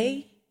all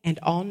day and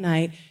all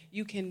night.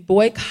 You can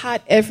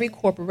boycott every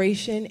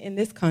corporation in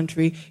this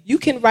country. You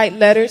can write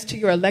letters to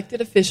your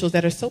elected officials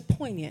that are so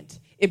poignant,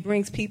 it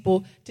brings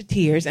people to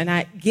tears. And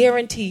I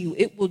guarantee you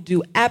it will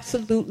do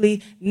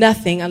absolutely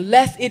nothing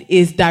unless it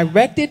is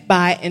directed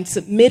by and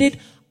submitted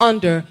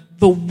under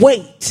the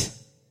weight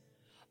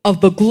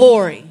of the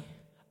glory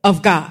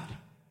of God.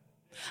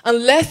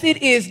 Unless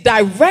it is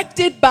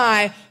directed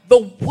by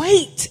the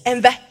weight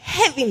and the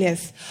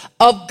heaviness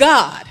of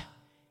God,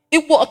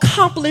 it will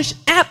accomplish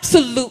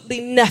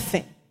absolutely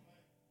nothing.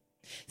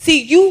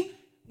 See,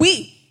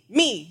 we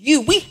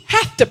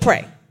have to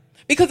pray.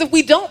 Because if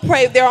we don't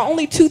pray, there are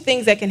only two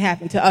things that can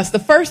happen to us. The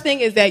first thing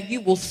is that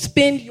you will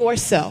spend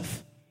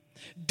yourself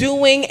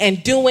doing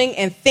and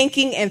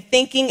thinking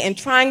and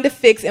trying to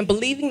fix and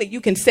believing that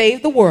you can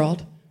save the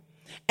world,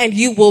 and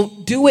you will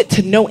do it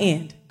to no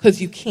end because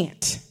you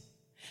can't.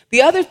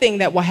 The other thing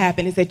that will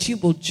happen is that you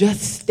will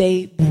just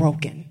stay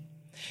broken.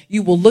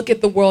 You will look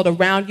at the world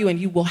around you and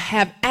you will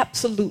have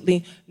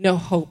absolutely no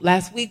hope.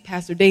 Last week,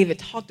 Pastor David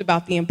talked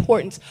about the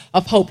importance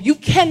of hope. You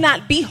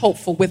cannot be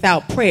hopeful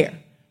without prayer.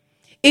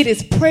 It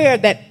is prayer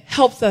that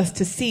helps us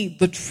to see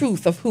the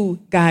truth of who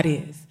God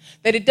is.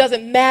 That it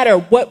doesn't matter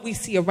what we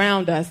see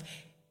around us.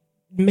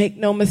 Make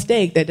no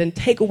mistake, that doesn't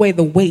take away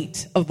the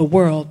weight of the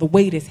world. The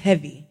weight is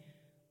heavy.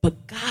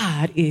 But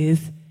God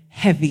is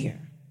heavier.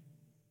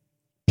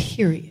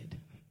 Period.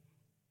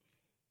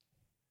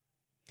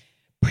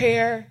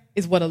 Prayer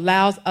is what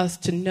allows us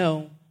to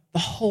know the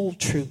whole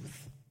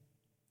truth.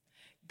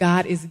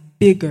 God is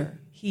bigger.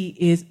 He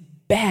is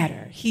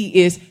badder.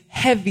 He is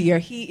heavier.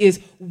 He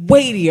is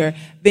weightier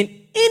than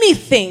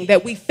anything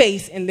that we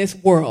face in this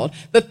world.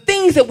 The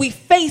things that we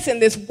face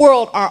in this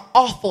world are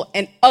awful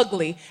and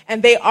ugly,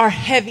 and they are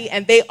heavy,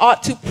 and they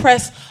ought to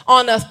press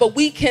on us, but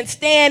we can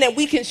stand and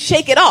we can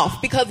shake it off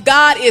because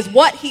God is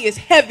what? He is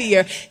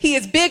heavier. He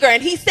is bigger,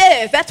 and he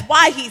says, that's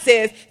why he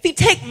says, see,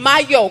 take my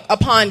yoke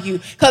upon you,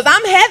 because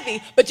I'm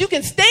heavy, but you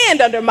can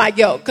stand under my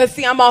yoke, because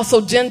see, I'm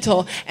also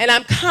gentle, and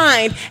I'm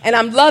kind, and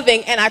I'm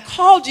loving, and I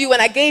called you,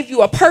 and I gave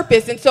you a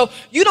purpose, and so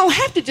you don't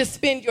have to just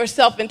spend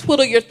yourself and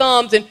twiddle your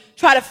thumbs and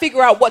try to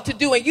figure out what to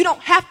do. And you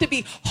don't have to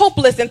be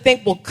hopeless and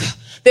think, well,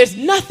 there's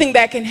nothing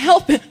that can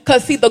help it.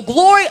 Because see, the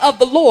glory of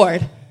the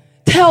Lord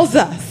tells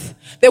us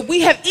that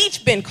we have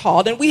each been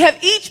called and we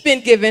have each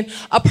been given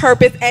a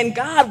purpose, and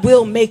God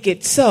will make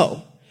it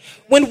so.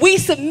 When we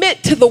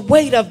submit to the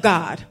weight of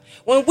God,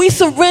 when we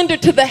surrender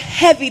to the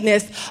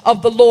heaviness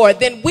of the Lord,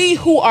 then we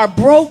who are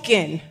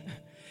broken,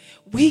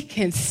 we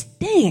can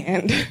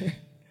stand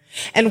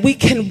and we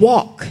can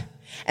walk.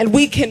 And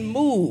we can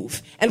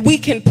move, and we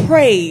can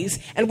praise,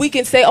 and we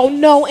can say, oh,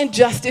 no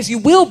injustice, you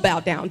will bow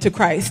down to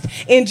Christ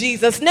in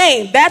Jesus'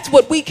 name. That's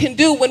what we can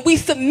do when we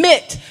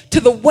submit to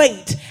the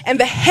weight and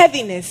the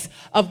heaviness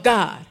of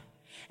God.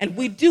 And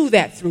we do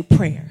that through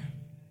prayer.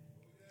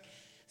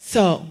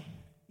 So,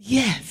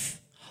 yes,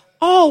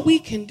 all we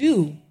can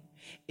do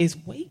is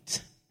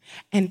wait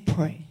and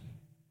pray.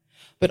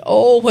 But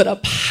oh, what a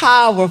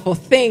powerful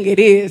thing it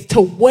is to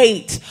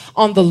wait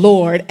on the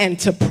Lord and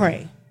to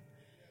pray.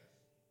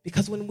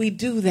 Because when we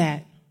do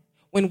that,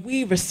 when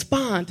we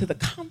respond to the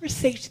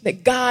conversation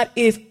that God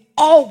is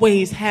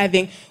always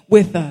having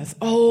with us.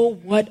 Oh,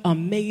 what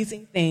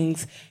amazing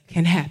things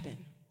can happen.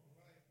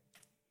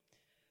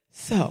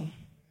 So,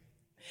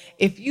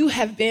 if you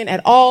have been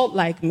at all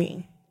like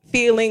me,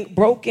 feeling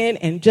broken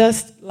and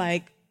just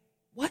like,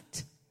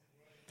 what?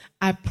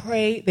 I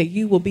pray that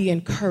you will be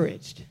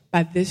encouraged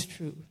by this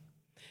truth.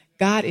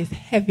 God is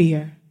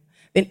heavier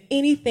than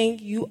anything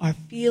you are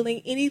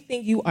feeling,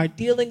 anything you are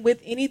dealing with,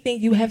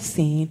 anything you have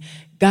seen.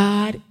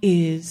 God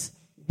is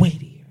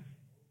weightier.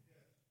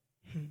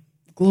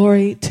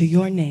 Glory to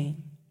your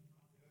name.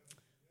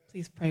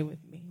 Please pray with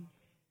me.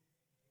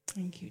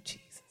 Thank you,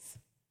 Jesus.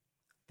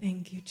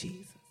 Thank you,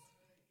 Jesus.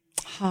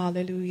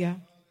 Hallelujah.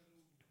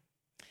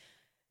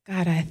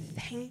 God, I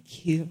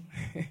thank you.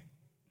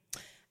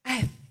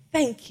 I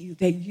thank you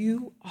that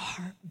you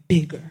are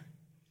bigger.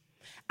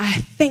 I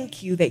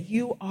thank you that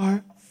you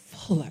are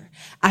fuller.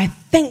 I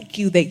thank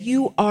you that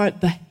you are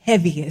the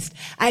heaviest.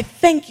 I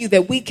thank you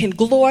that we can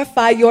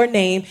glorify your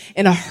name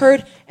in a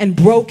hurt and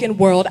broken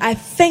world. I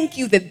thank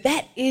you that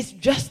that is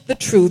just the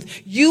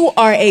truth. You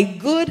are a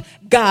good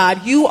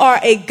God. You are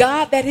a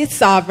God that is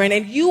sovereign,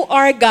 and you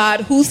are a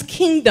God whose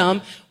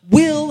kingdom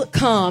will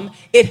come.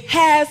 It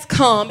has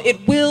come.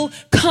 It will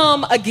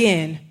come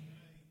again.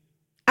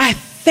 I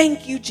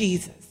thank you,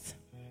 Jesus,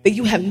 that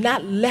you have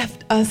not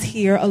left us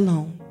here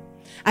alone.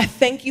 I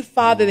thank you,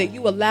 Father, that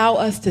you allow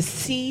us to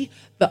see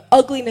the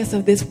ugliness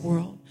of this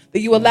world, that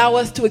you allow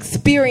us to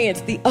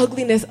experience the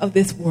ugliness of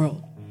this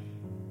world,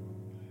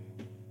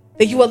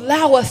 that you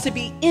allow us to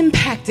be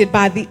impacted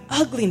by the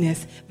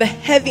ugliness, the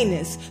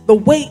heaviness, the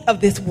weight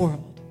of this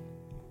world.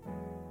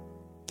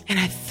 And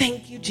I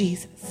thank you,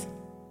 Jesus,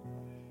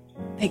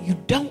 that you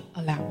don't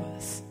allow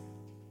us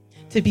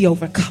to be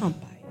overcome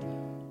by it.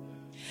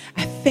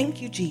 I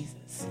thank you,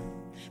 Jesus,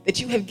 that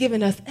you have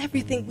given us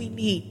everything we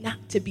need not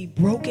to be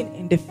broken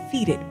and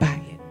defeated by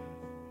it.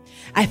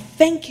 I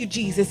thank you,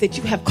 Jesus, that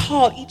you have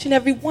called each and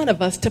every one of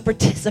us to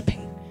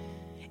participate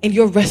in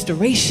your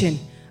restoration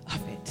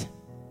of it.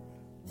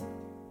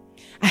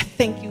 I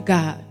thank you,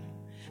 God,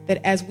 that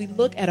as we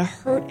look at a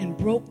hurt and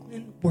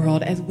broken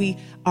world, as we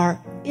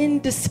are in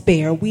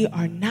despair, we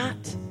are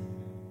not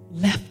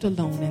left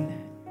alone in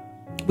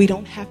that. We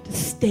don't have to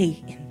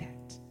stay in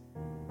that.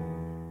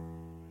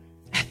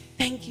 I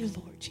thank you,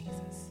 Lord Jesus,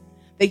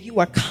 that you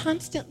are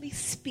constantly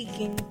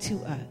speaking to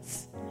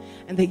us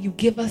and that you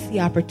give us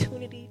the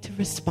opportunity to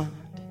respond.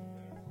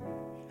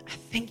 I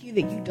thank you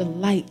that you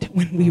delight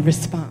when we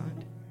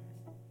respond.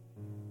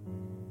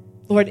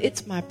 Lord,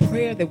 it's my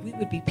prayer that we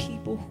would be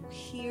people who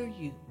hear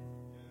you,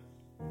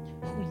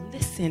 who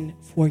listen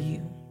for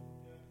you.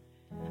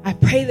 I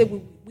pray that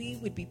we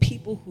would be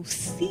people who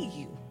see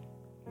you,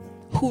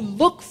 who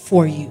look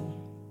for you.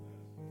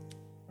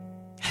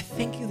 I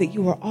thank you that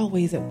you are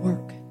always at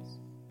work.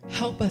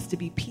 Help us to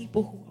be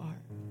people who are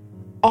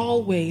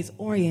always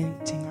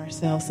orienting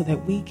ourselves so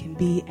that we can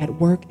be at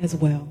work as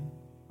well,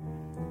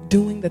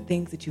 doing the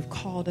things that you've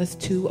called us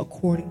to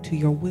according to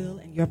your will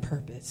and your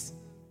purpose.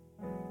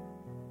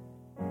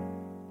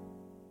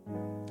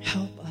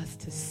 Help us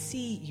to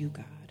see you,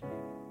 God.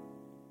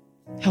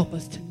 Help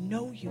us to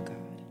know you, God.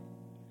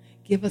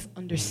 Give us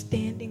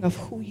understanding of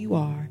who you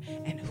are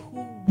and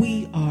who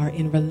we are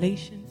in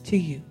relation to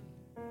you.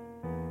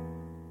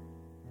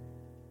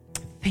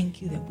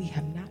 Thank you that we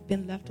have not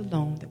been left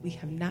alone, that we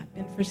have not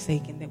been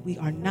forsaken, that we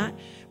are not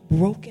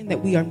broken, that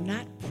we are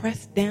not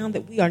pressed down,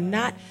 that we are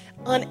not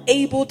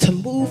unable to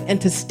move and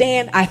to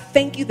stand. I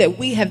thank you that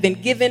we have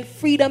been given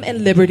freedom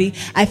and liberty.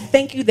 I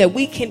thank you that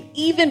we can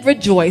even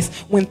rejoice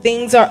when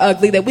things are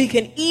ugly, that we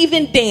can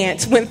even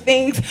dance when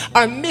things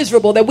are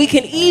miserable, that we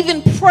can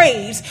even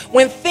praise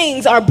when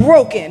things are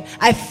broken.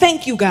 I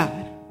thank you,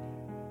 God,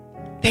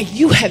 that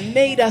you have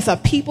made us a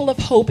people of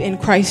hope in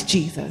Christ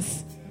Jesus.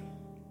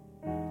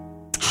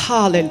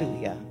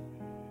 Hallelujah.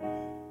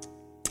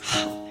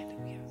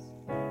 Hallelujah.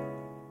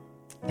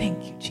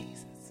 Thank you,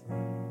 Jesus.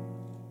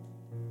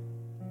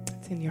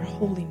 It's in your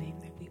holy name.